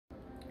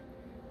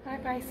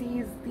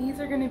Pisces, these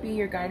are going to be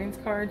your guidance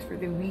cards for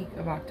the week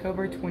of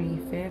October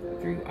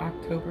 25th through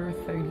October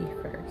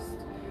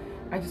 31st.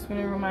 I just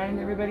want to remind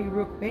everybody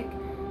real quick,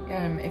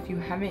 if you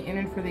haven't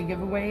entered for the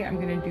giveaway, I'm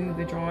going to do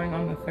the drawing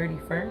on the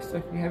 31st. So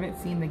if you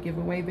haven't seen the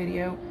giveaway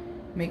video,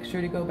 make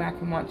sure to go back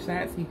and watch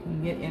that so you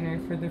can get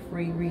entered for the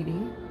free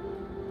reading.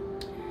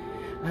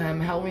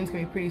 Halloween's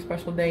going to be a pretty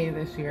special day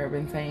this year. I've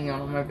been saying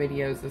on all my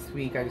videos this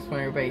week. I just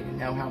want everybody to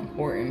know how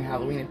important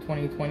Halloween of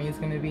 2020 is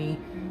going to be.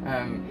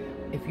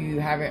 If you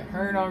haven't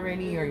heard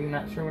already or you're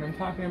not sure what I'm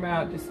talking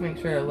about, just make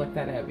sure to look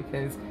that up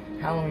because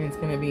Halloween is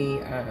going to be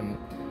a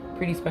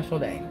pretty special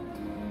day.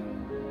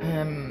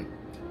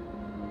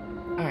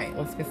 Alright,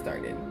 let's get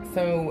started.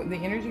 So, the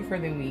energy for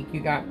the week,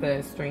 you got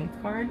the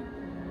Strength card.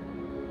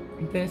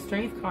 The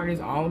Strength card is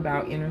all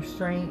about inner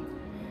strength.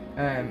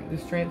 The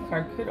Strength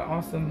card could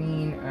also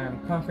mean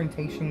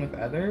confrontation with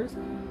others.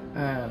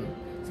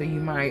 So you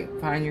might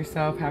find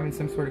yourself having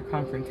some sort of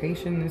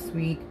confrontation this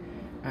week.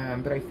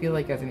 But I feel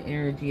like as an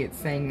energy, it's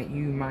saying that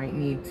you might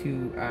need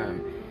to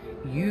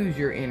use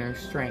your inner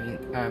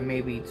strength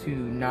maybe to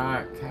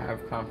not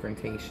have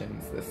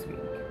confrontations this week.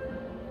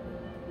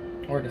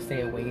 Or to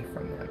stay away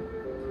from them.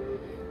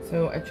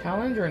 So a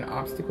challenge or an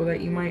obstacle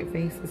that you might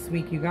face this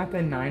week, you got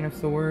the Nine of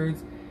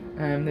Swords.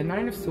 The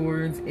Nine of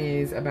Swords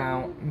is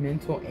about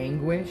mental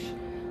anguish.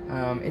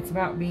 It's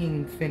about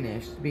being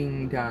finished,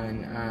 being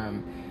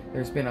done.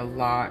 There's been a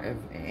lot of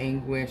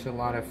anguish, a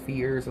lot of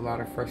fears, a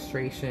lot of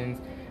frustrations,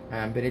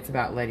 but it's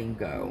about letting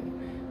go.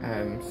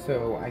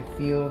 So I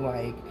feel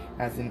like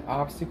as an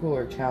obstacle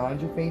or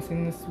challenge you're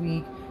facing this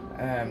week,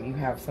 you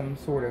have some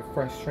sort of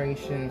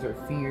frustrations or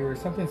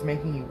fears. Something's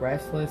making you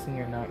restless and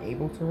you're not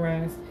able to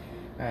rest,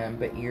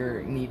 but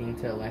you're needing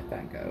to let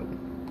that go.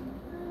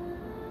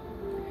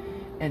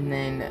 And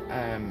then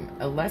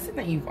a lesson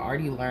that you've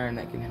already learned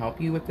that can help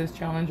you with this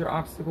challenge or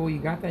obstacle, you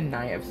got the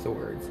Knight of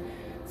Swords.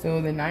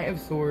 So the Knight of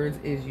Swords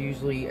is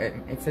usually,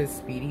 it says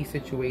speedy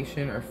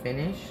situation or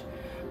finish.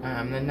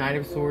 The Knight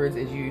of Swords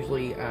is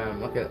usually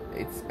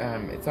it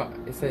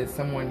says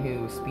someone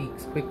who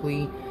speaks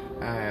quickly,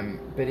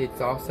 but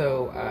it's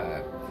also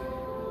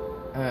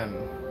I'm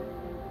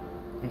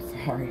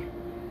sorry,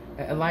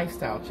 a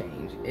lifestyle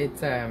change. It's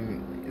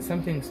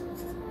something's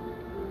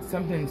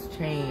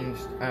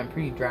changed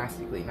pretty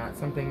drastically, not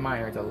something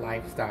minor. It's a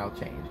lifestyle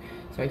change.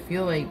 So I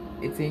feel like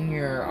it's in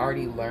your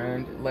already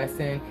learned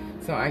lesson.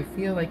 So I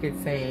feel like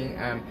it's saying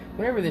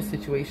whatever this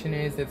situation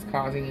is that's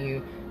causing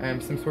you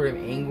some sort of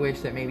anguish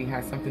that maybe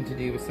has something to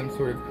do with some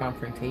sort of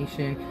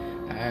confrontation,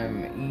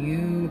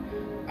 you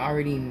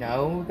already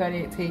know that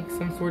it takes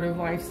some sort of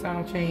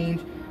lifestyle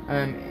change,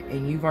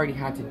 and you've already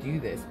had to do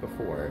this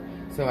before.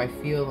 So I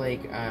feel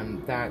like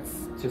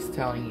that's just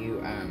telling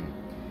you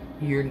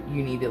you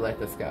need to let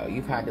this go.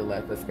 You've had to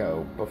let this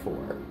go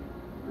before.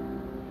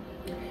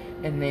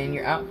 And then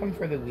your outcome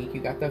for the week,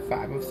 you got the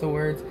Five of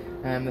Swords.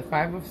 The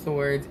Five of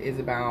Swords is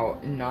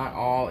about not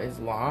all is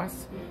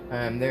lost.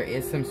 There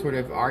is some sort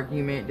of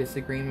argument,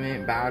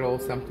 disagreement, battle,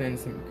 some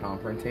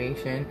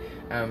confrontation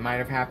might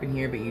have happened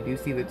here, but you do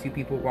see the two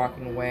people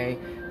walking away.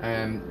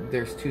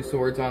 There's two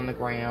swords on the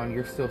ground.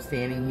 You're still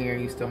standing here.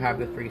 You still have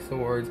the three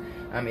swords.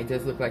 It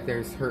does look like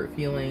there's hurt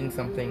feelings.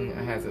 Something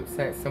has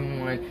upset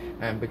someone,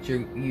 but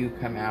you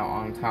come out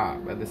on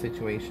top of the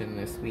situation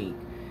this week.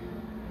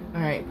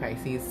 Alright,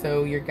 Pisces,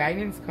 so your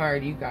guidance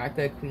card, you got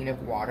the Queen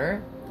of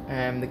Water.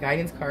 The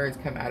guidance cards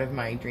come out of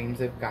my Dreams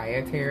of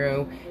Gaia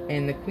tarot,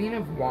 and the Queen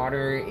of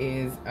Water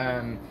is,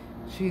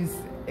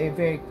 it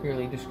very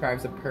clearly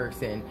describes a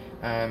person.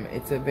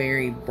 It's a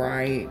very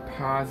bright,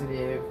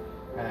 positive,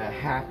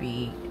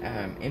 happy,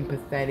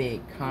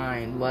 empathetic,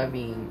 kind,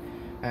 loving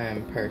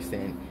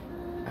person.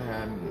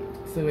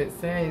 So it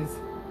says,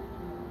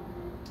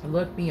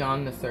 look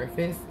beyond the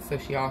surface. So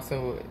she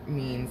also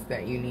means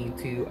that you need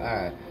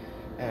to,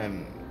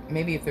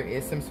 maybe if there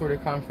is some sort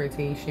of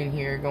confrontation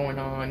here going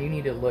on, you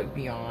need to look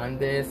beyond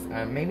this,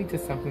 maybe to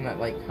something that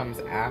like comes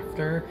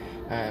after,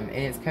 and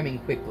it's coming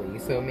quickly.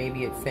 So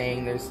maybe it's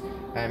saying there's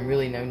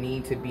really no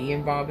need to be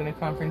involved in a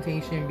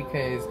confrontation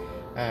because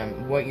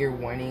what you're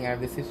wanting out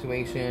of the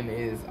situation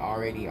is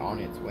already on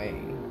its way.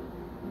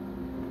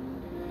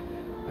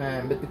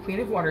 But the Queen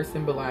of Water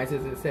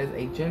symbolizes, it says,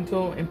 a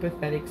gentle,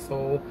 empathetic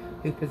soul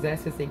who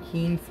possesses a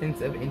keen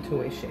sense of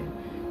intuition.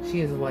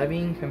 She is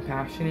loving,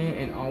 compassionate,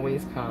 and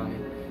always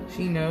kind.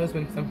 She knows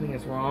when something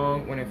is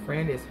wrong, when a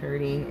friend is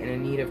hurting and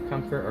in need of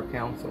comfort or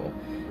counsel.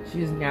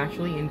 She is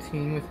naturally in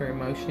tune with her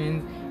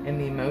emotions and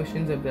the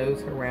emotions of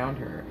those around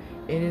her.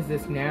 It is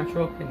this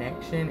natural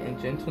connection and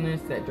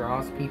gentleness that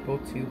draws people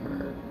to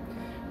her.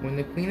 When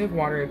the Queen of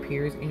Water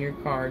appears in your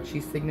card, she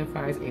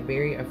signifies a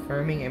very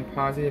affirming and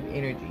positive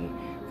energy,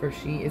 for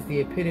she is the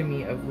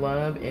epitome of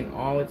love in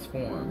all its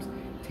forms.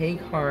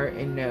 Take heart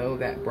and know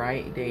that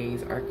bright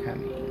days are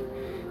coming.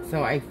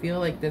 So I feel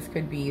like this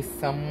could be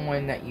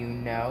someone that you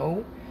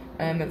know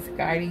that's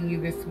guiding you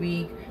this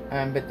week,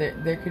 but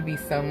there could be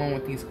someone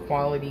with these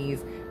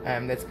qualities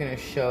that's going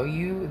to show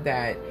you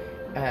that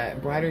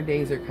brighter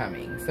days are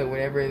coming. So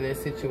whatever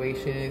this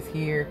situation is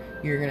here,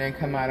 you're going to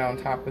come out on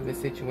top of the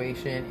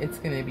situation. It's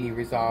going to be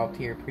resolved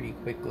here pretty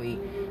quickly,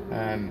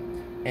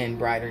 and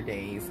brighter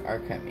days are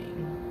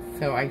coming.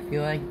 So I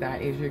feel like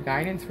that is your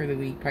guidance for the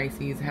week,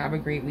 Pisces. Have a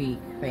great week.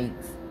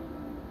 Thanks.